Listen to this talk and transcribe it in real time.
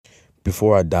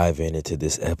Before I dive into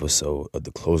this episode of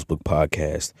the Closed Book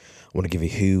Podcast, I want to give a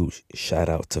huge shout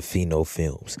out to Pheno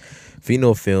Films.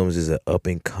 Pheno Films is an up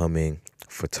and coming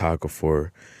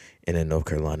photographer in the North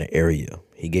Carolina area.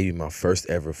 He gave me my first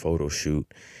ever photo shoot.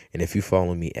 And if you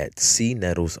follow me at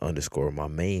cnettles_, my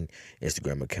main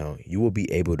Instagram account, you will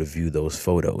be able to view those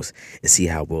photos and see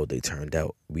how well they turned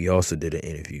out. We also did an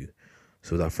interview.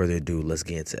 So without further ado, let's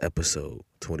get into episode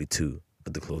 22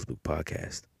 of the Closed Book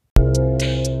Podcast.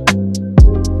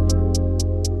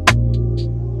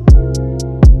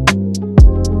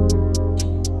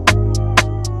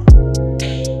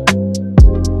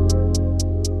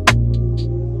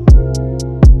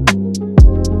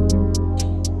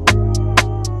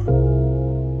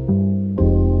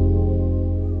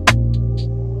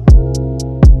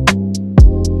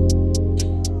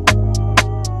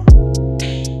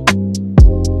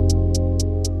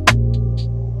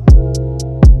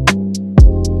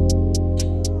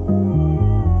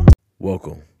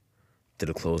 Welcome to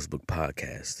the Closed Book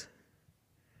Podcast.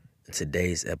 In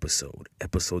today's episode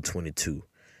 22,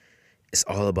 it's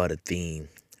all about a theme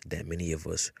that many of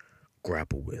us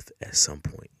grapple with at some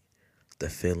point: the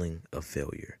feeling of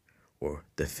failure, or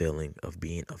the feeling of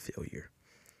being a failure.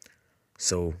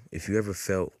 So if you ever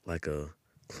felt like a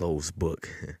closed book,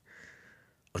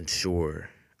 unsure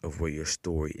of where your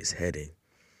story is heading,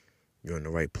 you're in the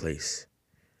right place.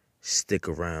 Stick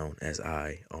around as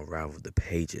I unravel the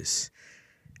pages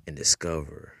and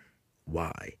discover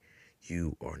why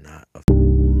you are not a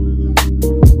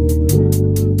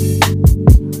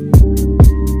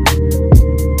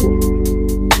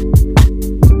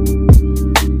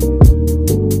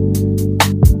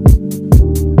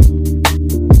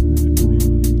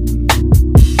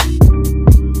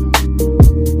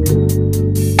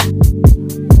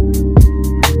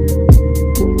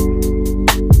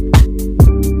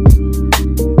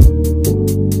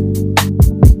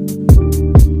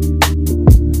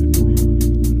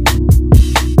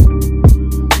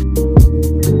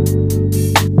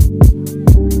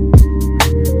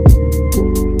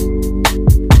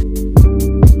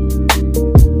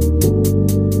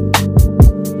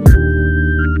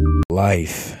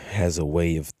Life has a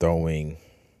way of throwing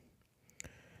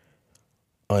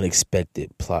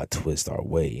unexpected plot twists our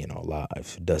way in our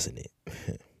lives, doesn't it?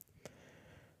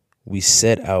 We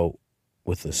set out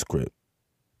with a script,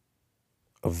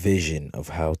 a vision of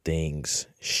how things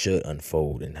should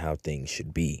unfold and how things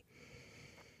should be.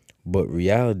 But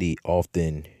reality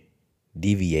often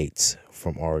deviates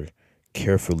from our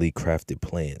carefully crafted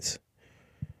plans.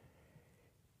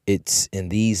 It's in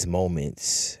these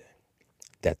moments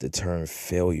that the term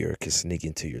failure can sneak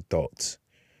into your thoughts.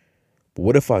 But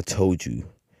what if I told you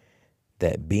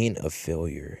that being a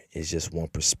failure is just one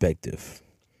perspective,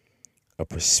 a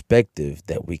perspective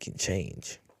that we can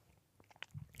change?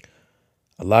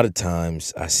 A lot of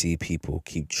times I see people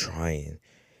keep trying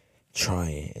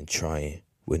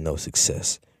with no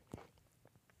success.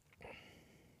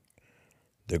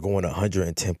 They're going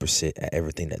 110% at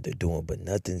everything that they're doing, but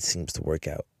nothing seems to work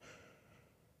out.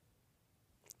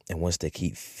 And once they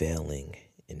keep failing,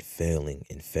 they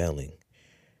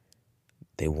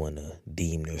want to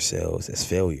deem themselves as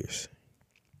failures.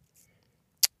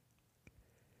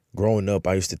 Growing up,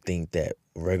 I used to think that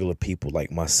regular people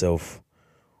like myself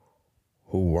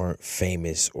who weren't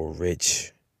famous or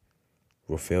rich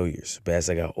were failures. But as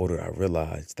I got older, I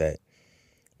realized that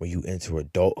when you enter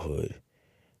adulthood,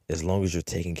 as long as you're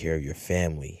taking care of your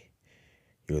family,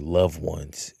 your loved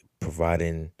ones,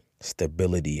 providing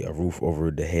stability, a roof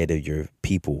over the head of your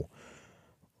people,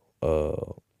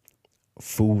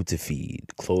 food to feed,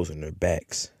 clothes on their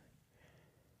backs,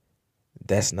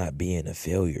 that's not being a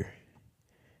failure.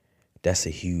 That's a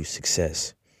huge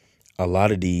success. A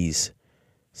lot of these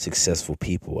successful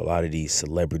people, a lot of these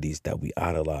celebrities that we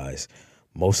idolize,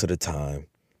 most of the time,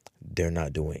 they're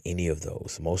not doing any of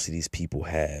those. Most of those people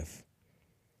have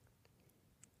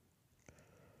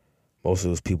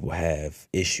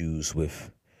issues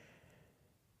with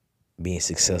being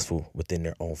successful within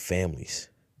their own families.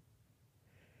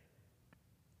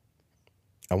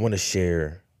 I want to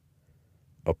share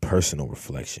a personal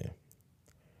reflection.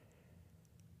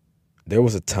 There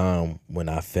was a time when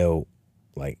I felt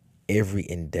like every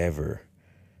endeavor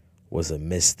was a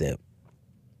misstep.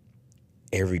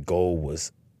 Every goal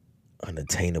was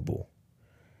unattainable.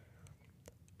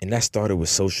 And that started with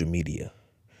social media.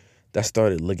 That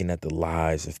started looking at the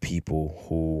lives of people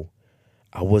who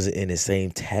I wasn't in the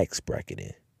same tax bracket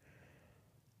in,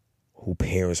 who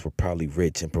parents were probably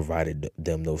rich and provided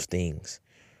them those things,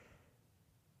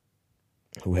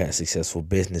 who had successful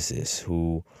businesses,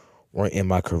 who weren't in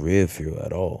my career field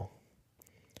at all.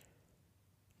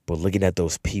 But looking at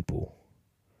those people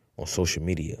on social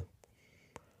media,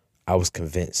 I was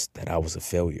convinced that I was a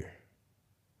failure.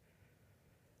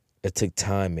 It took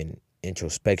time and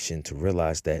introspection to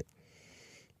realize that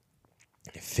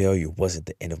failure wasn't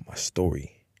the end of my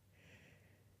story.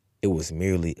 It was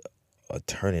merely a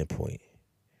turning point.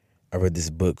 I read this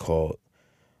book called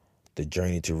The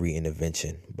Journey to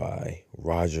Reinvention by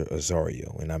Roger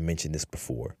Azario, and I mentioned this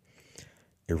before.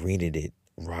 In reading it,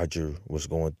 Roger was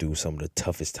going through some of the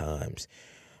toughest times,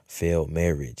 failed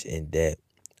marriage, in debt,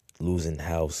 losing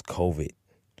house, COVID.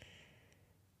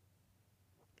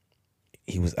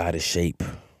 He was out of shape,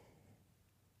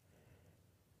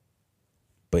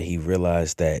 but he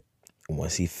realized that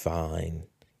once he found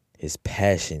his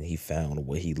passion, he found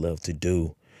what he loved to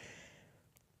do,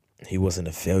 he wasn't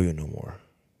a failure no more.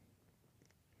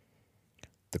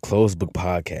 The Closed Book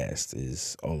Podcast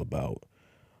is all about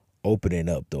opening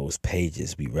up those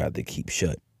pages we rather keep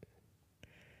shut.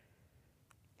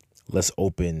 Let's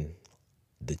open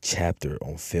the chapter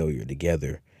on failure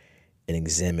together and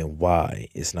examine why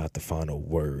it's not the final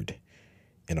word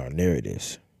in our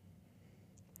narratives.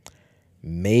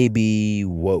 Maybe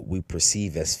what we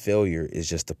perceive as failure is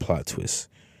just a plot twist.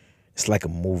 It's like a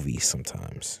movie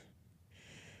sometimes.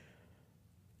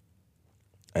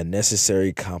 A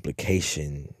necessary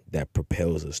complication that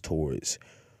propels us towards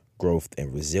growth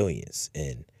and resilience.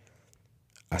 And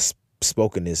I've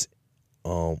spoken this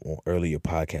on earlier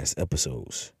podcast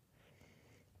episodes.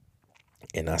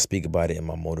 And I speak about it in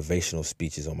my motivational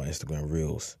speeches on my Instagram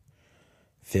Reels.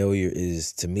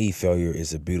 To me, failure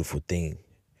is a beautiful thing.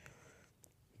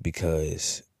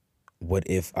 Because what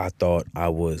if I thought I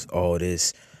was all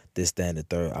this, that, and the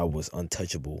third, I was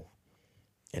untouchable,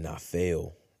 and I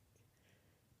fail?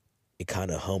 It kind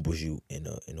of humbles you in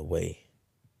a way.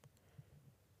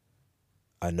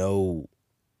 I know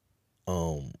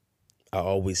I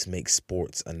always make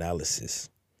sports analysis,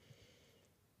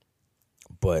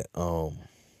 but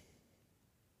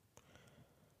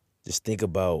just think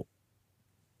about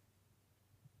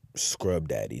Scrub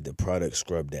Daddy, the product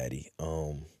Scrub Daddy.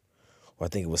 I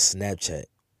think it was Snapchat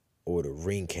or the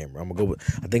Ring camera. I'm gonna go with,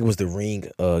 I think it was the Ring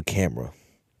camera.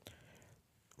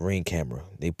 Ring camera.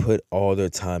 They put all their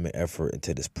time and effort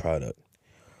into this product.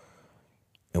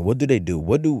 And what do?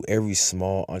 What do every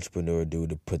small entrepreneur do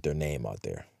to put their name out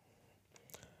there?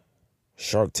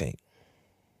 Shark Tank.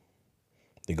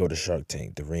 They go to Shark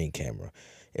Tank, the Ring camera.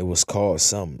 It was called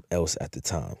something else at the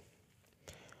time.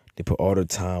 They put all their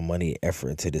time, money, effort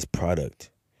into this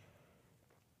product.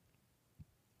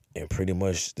 And pretty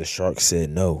much the shark said,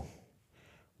 no,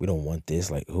 we don't want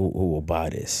this. Like, who will buy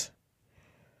this?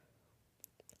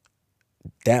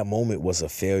 That moment was a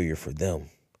failure for them.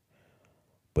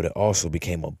 But it also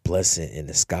became a blessing in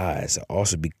disguise. It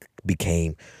also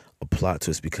became a plot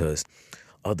twist because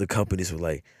other companies were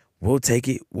like, we'll take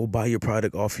it. We'll buy your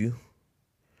product off you.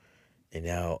 And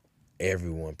now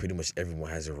pretty much everyone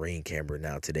has a Ring camera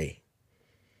now today.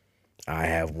 I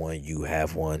have one. You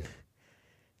have one.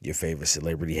 Your favorite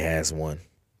celebrity has one.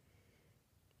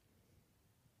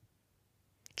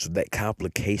 So that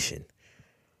complication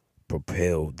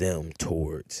propelled them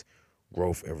towards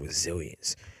growth and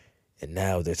resilience. And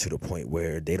now they're to the point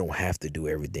where they don't have to do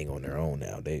everything on their own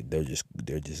now. They're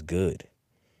just good.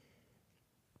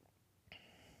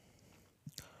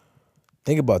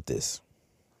 Think about this.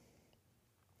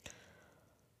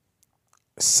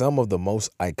 Some of the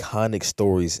most iconic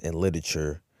stories in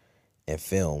literature and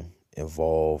film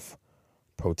involve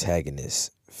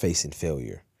protagonists facing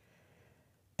failure.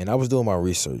 And I was doing my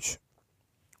research,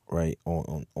 right,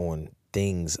 on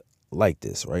things like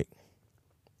this, right?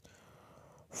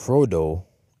 Frodo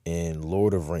in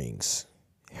Lord of Rings,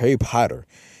 Harry Potter,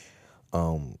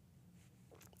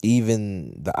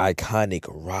 even the iconic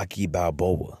Rocky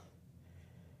Balboa,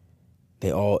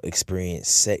 they all experience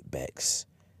setbacks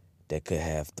that could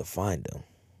have defined them.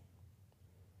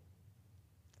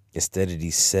 Instead of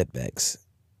these setbacks,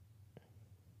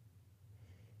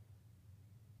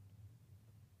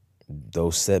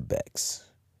 those setbacks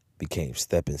became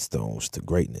stepping stones to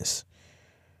greatness.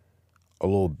 A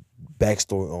little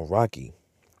backstory on Rocky.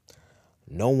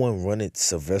 No one wanted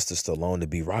Sylvester Stallone to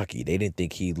be Rocky. They didn't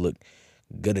think he looked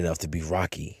good enough to be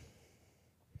Rocky.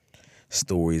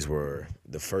 Stories were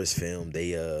the first film,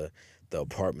 the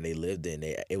apartment they lived in,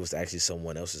 it was actually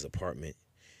someone else's apartment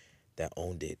that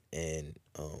owned it, and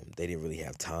they didn't really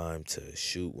have time to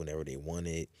shoot whenever they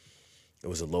wanted. It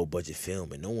was a low budget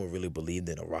film, and no one really believed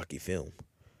in a Rocky film,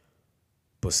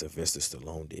 but Sylvester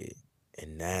Stallone did.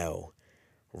 And now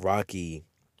Rocky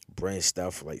branched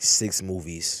out for like 6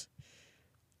 movies.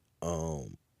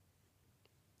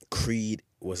 Creed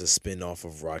was a spinoff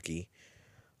of Rocky.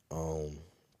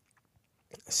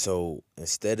 So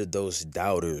instead of those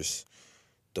doubters,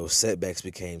 those setbacks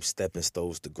became stepping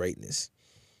stones to greatness.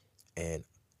 And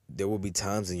there will be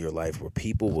times in your life where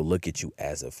people will look at you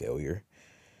as a failure.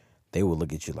 They will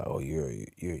look at you like, "Oh,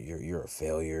 you're a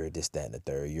failure. This, that, and the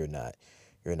third. You're not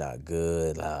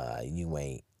good. You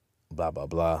ain't blah blah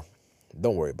blah."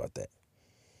 Don't worry about that,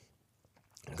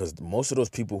 because most of those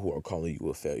people who are calling you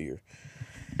a failure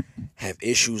have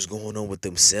issues going on with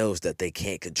themselves that they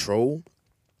can't control,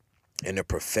 and they're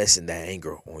professing that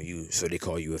anger on you. So they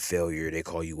call you a failure. They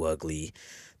call you ugly.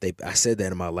 I said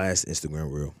that in my last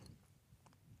Instagram reel.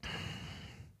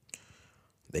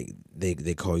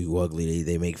 They call you ugly.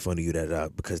 They make fun of you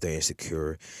that because they're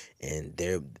insecure, and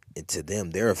to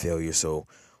them they're a failure. So,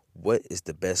 what is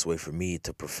the best way for me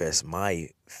to profess my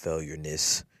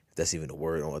failureness, if that's even a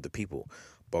word, on other people,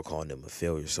 by calling them a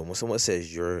failure? So when someone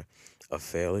says you're a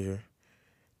failure,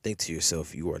 think to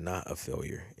yourself, you are not a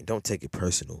failure, and don't take it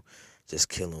personal. Just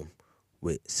kill them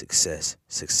with success.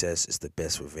 Success is the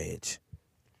best revenge.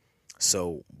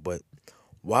 So, but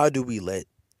why do we let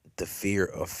the fear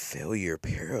of failure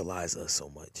paralyze us so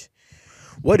much?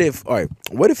 What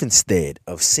if instead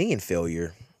of seeing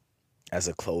failure as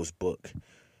a closed book,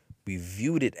 we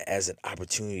viewed it as an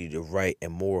opportunity to write a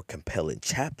more compelling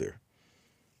chapter?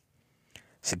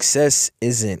 Success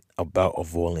isn't about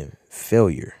avoiding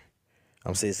failure.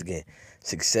 I'm saying this again.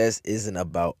 Success isn't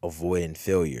about avoiding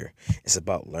failure. It's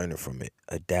about learning from it,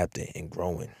 adapting, and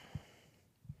growing.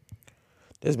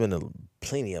 There's been a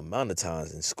plenty amount of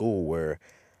times in school where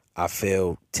I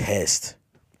failed tests.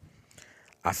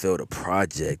 I failed a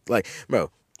project. Like,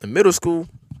 bro, in middle school,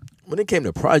 when it came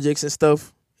to projects and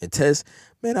stuff and tests,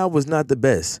 man, I was not the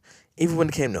best. Even when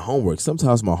it came to homework,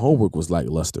 sometimes my homework was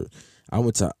lackluster. I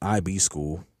went to IB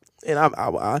school, and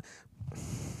I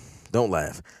don't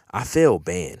laugh. I failed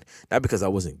band, not because I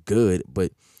wasn't good,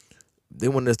 but they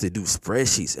wanted us to do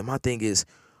spreadsheets. And my thing is,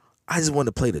 I just want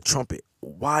to play the trumpet.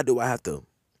 Why do I have to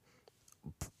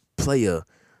play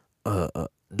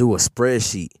do a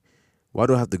spreadsheet? Why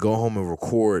do I have to go home and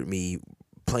record me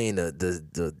playing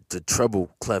the treble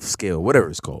clef scale, whatever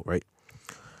it's called, right?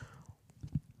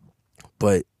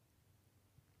 But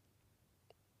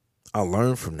I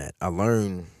learned from that. I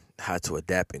learned how to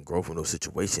adapt and grow from those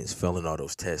situations, failing all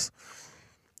those tests.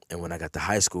 And when I got to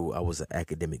high school, I was an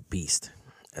academic beast,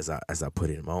 as I put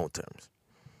it in my own terms.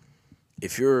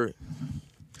 If you're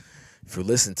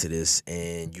listening to this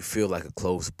and you feel like a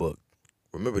closed book,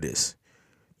 remember this: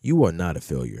 you are not a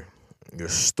failure. Your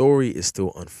story is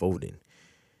still unfolding,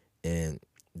 and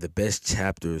the best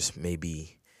chapters may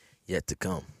be yet to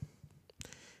come.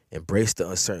 Embrace the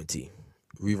uncertainty,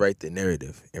 rewrite the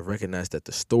narrative, and recognize that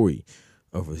the story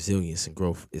of resilience and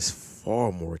growth is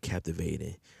far more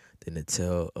captivating than the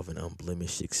tale of an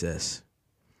unblemished success.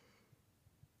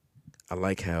 I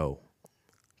like how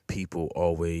people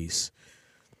always,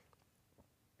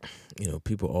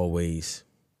 people always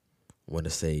want to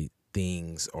say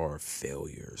things are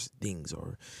failures. Things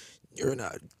are, you're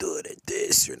not good at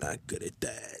this, you're not good at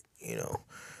that.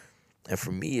 And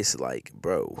for me, it's like,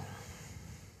 bro,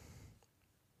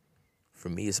 for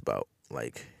me, it's about,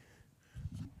 like,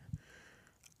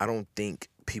 I don't think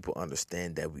people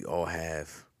understand that we all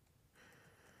have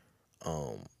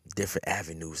different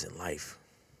avenues in life.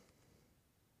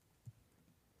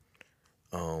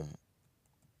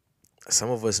 Some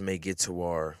of us may get to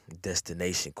our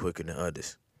destination quicker than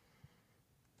others.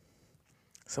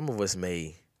 Some of us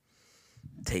may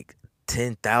take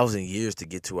 10,000 years to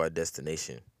get to our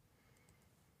destination.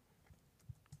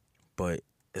 But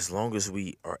as long as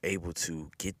we are able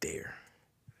to get there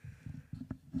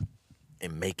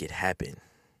and make it happen,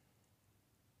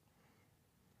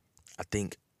 I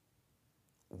think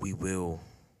we will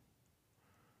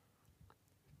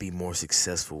be more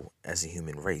successful as a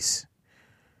human race.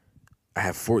 I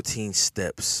have 14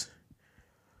 steps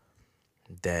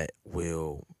that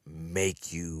will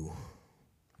make you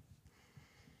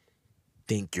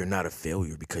think you're not a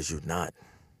failure, because you're not.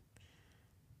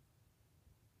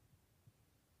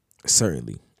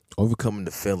 Certainly, overcoming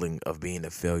the feeling of being a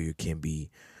failure can be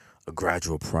a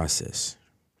gradual process.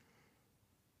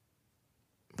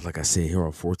 Like I said, here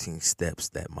are 14 steps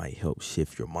that might help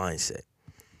shift your mindset.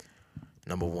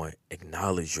 Number one,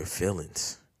 acknowledge your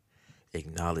feelings.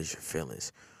 Acknowledge your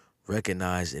feelings.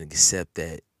 Recognize and accept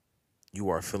that you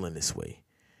are feeling this way.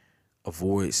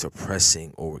 Avoid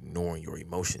suppressing or ignoring your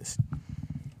emotions.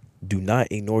 Do not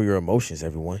ignore your emotions,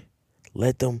 everyone.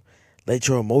 Let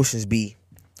your emotions be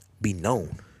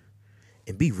known,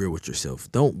 and be real with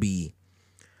yourself. Don't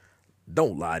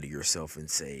lie to yourself and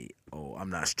say, "Oh, I'm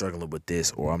not struggling with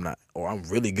this," or I'm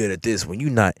really good at this, when you're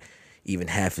not even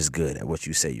half as good at what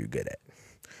you say you're good at.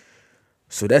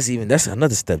 So that's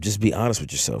another step. Just be honest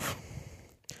with yourself.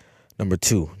 Number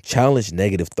 2, challenge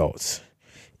negative thoughts.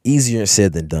 Easier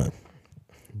said than done.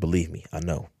 Believe me, I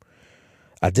know.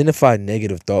 Identify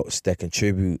negative thoughts that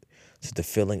contribute to the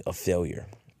feeling of failure.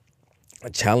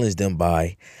 And challenge them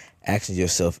by asking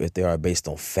yourself if they are based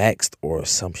on facts or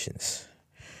assumptions.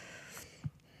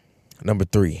 Number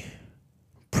 3,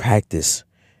 practice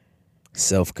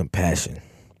self-compassion.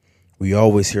 We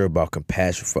always hear about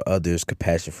compassion for others,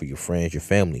 compassion for your friends, your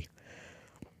family.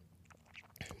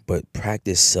 But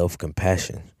practice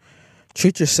self-compassion.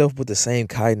 Treat yourself with the same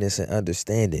kindness and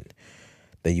understanding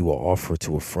that you will offer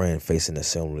to a friend facing a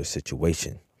similar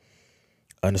situation.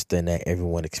 Understand that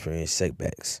everyone experiences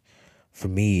setbacks. For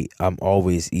me, I'm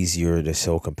always easier to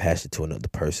show compassion to another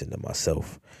person than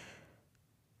myself.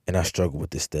 And I struggle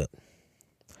with this step.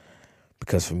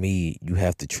 Because for me, you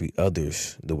have to treat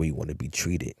others the way you want to be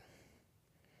treated.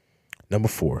 Number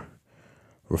 4,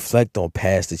 reflect on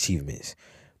past achievements.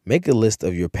 Make a list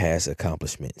of your past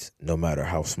accomplishments, no matter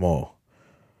how small.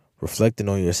 Reflecting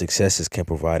on your successes can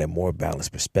provide a more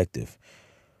balanced perspective.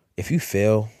 If you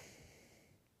fail,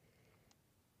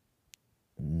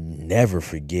 never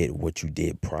forget what you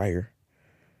did prior.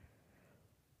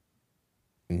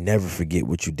 Never forget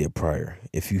what you did prior.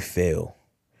 If you fail,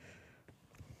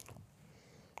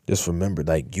 just remember,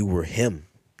 like, you were him,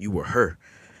 you were her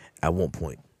at one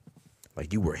point.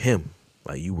 Like, you were him,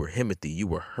 like, you were Himothy, you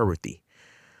were Herothy.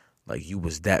 Like, you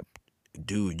was that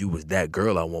dude, you was that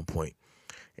girl at one point.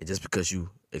 And just because you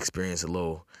experience a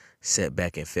little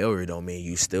setback and failure don't mean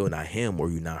you still not him or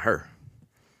you not her.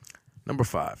 Number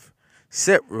 5,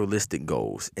 set realistic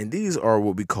goals. And these are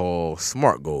what we call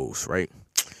SMART goals, right?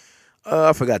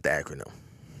 I forgot the acronym.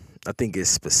 I think it's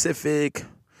specific,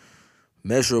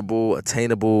 measurable,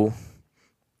 attainable.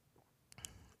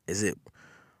 Is it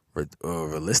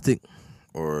realistic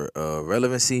or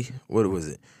relevancy? What was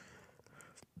it?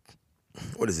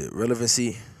 What is it?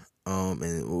 Relevancy.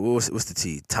 And what's the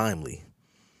T? Timely.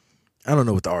 I don't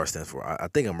know what the R stands for. I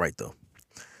think I'm right though.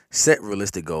 Set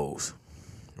realistic goals,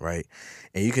 right?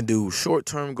 And you can do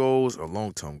short-term goals or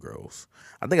long-term goals.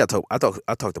 I think I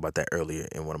talked about that earlier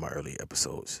in one of my earlier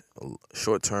episodes.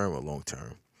 Short-term or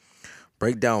long-term.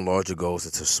 Break down larger goals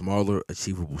into smaller,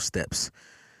 achievable steps.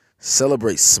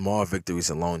 Celebrate small victories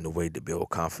along the way to build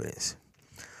confidence.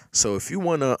 So if you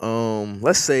wanna,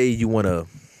 let's say you wanna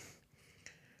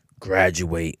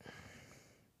graduate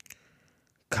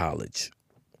college,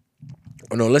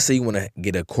 or no, let's say you wanna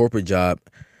get a corporate job,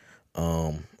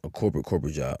 a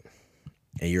corporate job,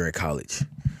 and you're in college.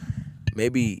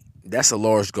 Maybe that's a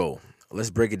large goal. Let's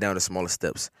break it down to smaller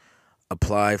steps.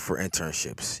 Apply for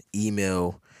internships.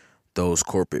 Email those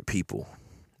corporate people.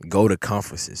 Go to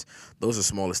conferences. Those are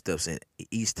smaller steps. And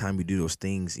each time you do those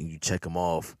things and you check them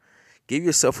off, give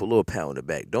yourself a little pat on the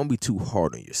back. Don't be too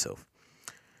hard on yourself.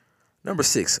 Number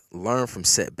 6, learn from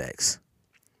setbacks.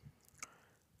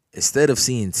 Instead of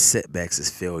seeing setbacks as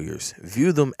failures,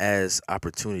 view them as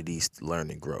opportunities to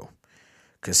learn and grow.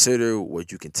 Consider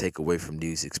what you can take away from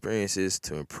these experiences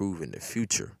to improve in the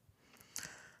future.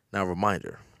 Now,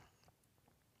 reminder,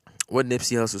 what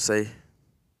Nipsey Hussle say?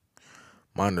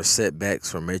 Minor setbacks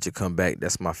for major comeback.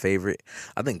 That's my favorite.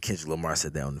 I think Kendrick Lamar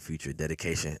said that on the Future.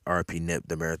 Dedication. R.I.P. Nip.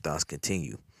 The marathons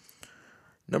continue.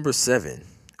 Number 7,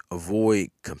 avoid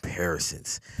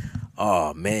comparisons.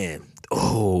 Oh, man.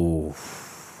 Oh,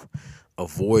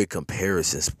 avoid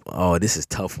comparisons. Oh, this is a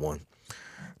tough one.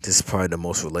 This is probably the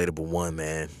most relatable one,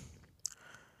 man.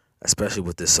 Especially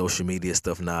with the social media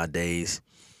stuff nowadays.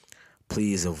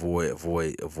 Please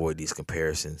avoid these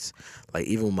comparisons. Like,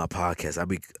 even with my podcast, I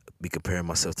be comparing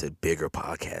myself to bigger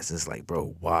podcasts. And it's like,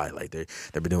 bro, why? Like, they've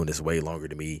been doing this way longer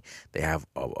than me. They have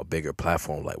a bigger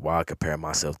platform. Like, why compare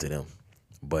myself to them?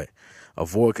 But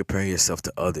avoid comparing yourself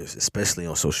to others, especially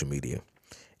on social media.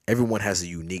 Everyone has a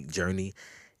unique journey,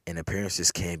 and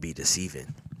appearances can be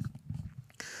deceiving.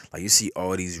 Like, you see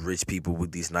all these rich people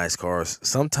with these nice cars.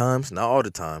 Sometimes, not all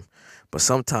the time, but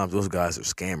sometimes those guys are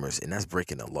scammers, and that's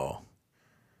breaking the law.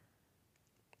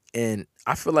 And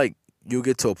I feel like you'll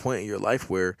get to a point in your life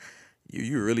where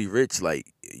you're really rich.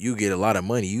 Like, you get a lot of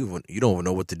money, you don't even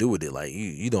know what to do with it. Like,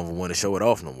 you don't even want to show it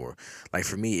off no more. Like,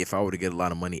 for me, if I were to get a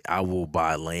lot of money, I will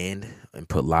buy land and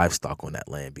put livestock on that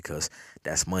land, because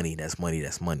that's money,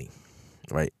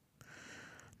 right?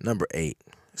 Number 8,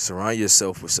 surround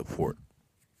yourself with support.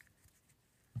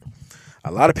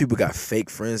 A lot of people got fake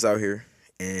friends out here,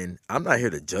 and I'm not here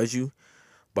to judge you,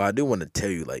 but I do want to tell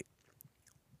you, like,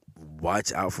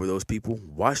 watch out for those people.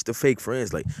 Watch the fake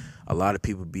friends. Like, a lot of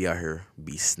people be out here,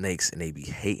 be snakes, and they be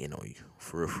hating on you.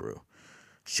 For real.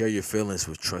 Share your feelings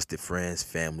with trusted friends,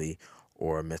 family,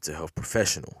 or a mental health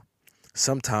professional.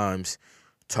 Sometimes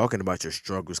Talking about your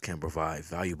struggles can provide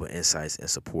valuable insights and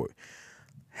support.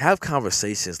 Have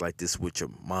conversations like this with your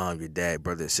mom, your dad,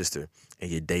 brother, and sister, and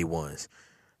your day ones.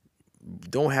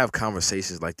 Don't have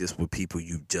conversations like this with people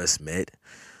you just met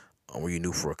or you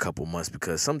knew for a couple months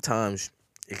because sometimes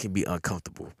it can be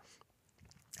uncomfortable.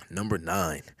 Number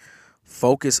 9,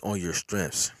 focus on your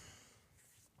strengths.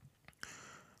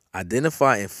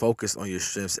 Identify and focus on your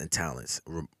strengths and talents.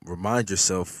 Remind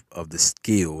yourself of the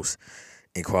skills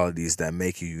and qualities that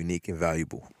make you unique and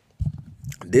valuable.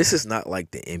 This is not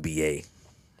like the NBA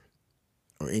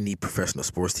or any professional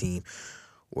sports team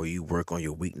where you work on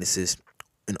your weaknesses.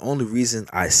 And the only reason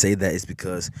I say that is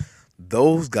because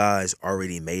those guys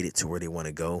already made it to where they want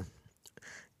to go.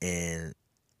 And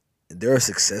they're a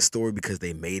success story because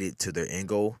they made it to their end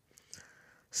goal.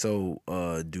 So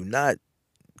do not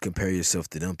compare yourself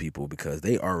to them people because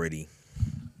they already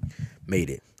made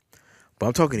it. But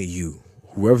I'm talking to you,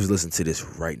 whoever's listening to this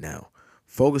right now.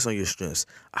 Focus on your strengths.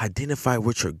 Identify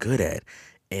what you're good at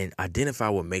and identify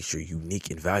what makes you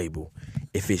unique and valuable.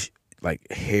 If it's like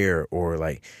hair or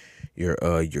like your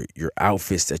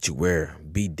outfits that you wear,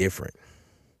 be different.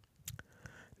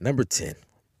 Number 10,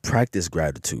 practice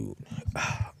gratitude.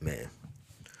 Man,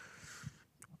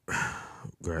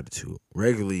 gratitude.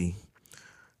 Regularly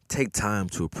take time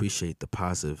to appreciate the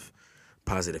positive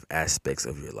aspects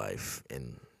of your life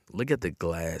and look at the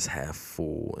glass half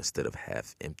full instead of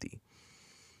half empty.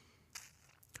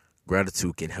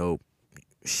 Gratitude can help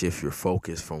shift your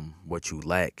focus from what you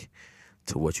lack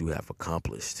to what you have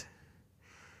accomplished.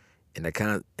 And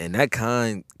that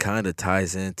kind of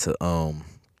ties into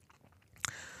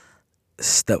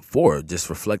step 4, just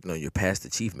reflecting on your past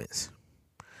achievements.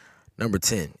 Number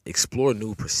 10, explore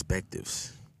new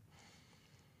perspectives.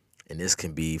 And this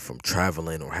can be from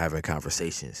traveling or having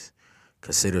conversations.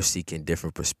 Consider seeking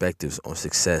different perspectives on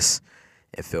success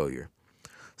and failure.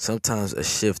 Sometimes a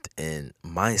shift in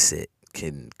mindset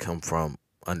can come from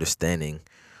understanding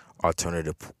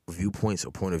alternative viewpoints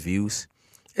or point of views.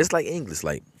 It's like English,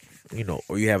 like,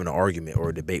 or you're having an argument or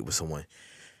a debate with someone.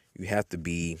 You have to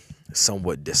be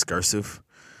somewhat discursive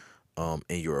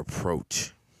in your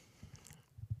approach.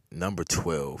 Number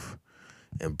 12,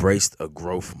 embrace a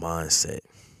growth mindset.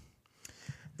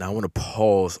 Now, I want to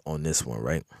pause on this one,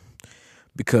 right?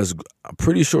 Because I'm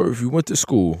pretty sure if you went to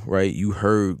school, right, you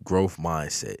heard growth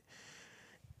mindset.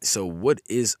 So what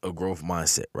is a growth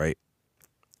mindset, right?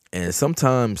 And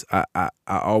sometimes I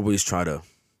always try to,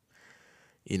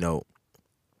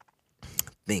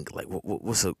 think like,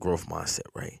 what's a growth mindset,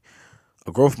 right?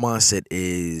 A growth mindset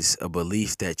is a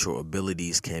belief that your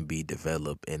abilities can be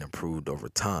developed and improved over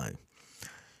time.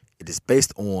 It is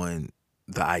based on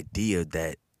the idea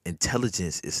that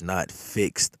intelligence is not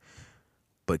fixed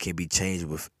but can be changed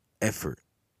with effort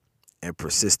and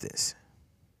persistence.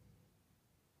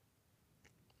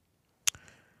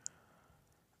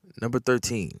 Number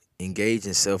 13, engage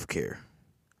in self-care.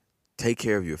 Take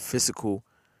care of your physical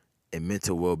and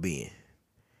mental well-being.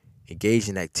 Engage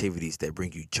in activities that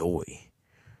bring you joy,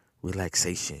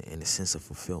 relaxation, and a sense of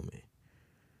fulfillment.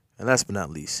 And last but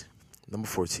not least, number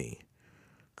 14,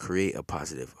 create a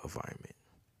positive environment.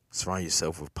 Surround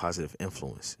yourself with positive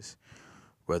influences,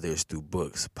 whether it's through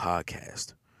books,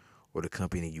 podcasts, or the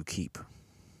company you keep.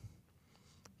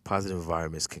 Positive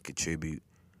environments can contribute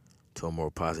to a more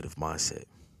positive mindset.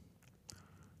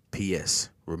 P.S.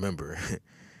 Remember,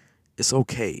 it's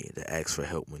okay to ask for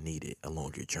help when needed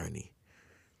along your journey.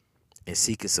 And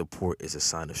seeking support is a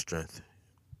sign of strength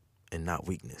and not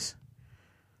weakness.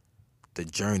 The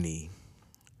journey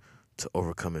to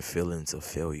overcoming feelings of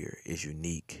failure is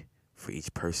unique for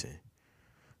each person.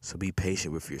 So be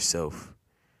patient with yourself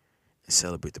and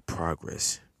celebrate the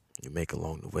progress you make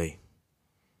along the way.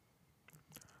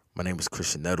 My name is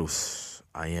Christian Nettles.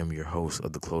 I am your host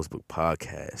of the Closed Book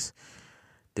Podcast.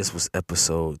 This was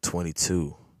episode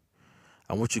 22.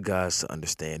 I want you guys to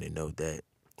understand and know that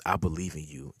I believe in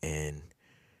you and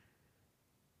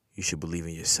you should believe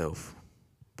in yourself.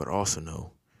 But also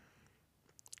know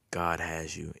God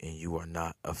has you and you are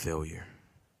not a failure.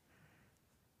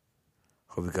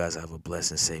 Hope you guys have a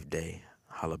blessed and safe day.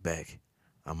 Holla back.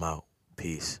 I'm out.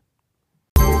 Peace.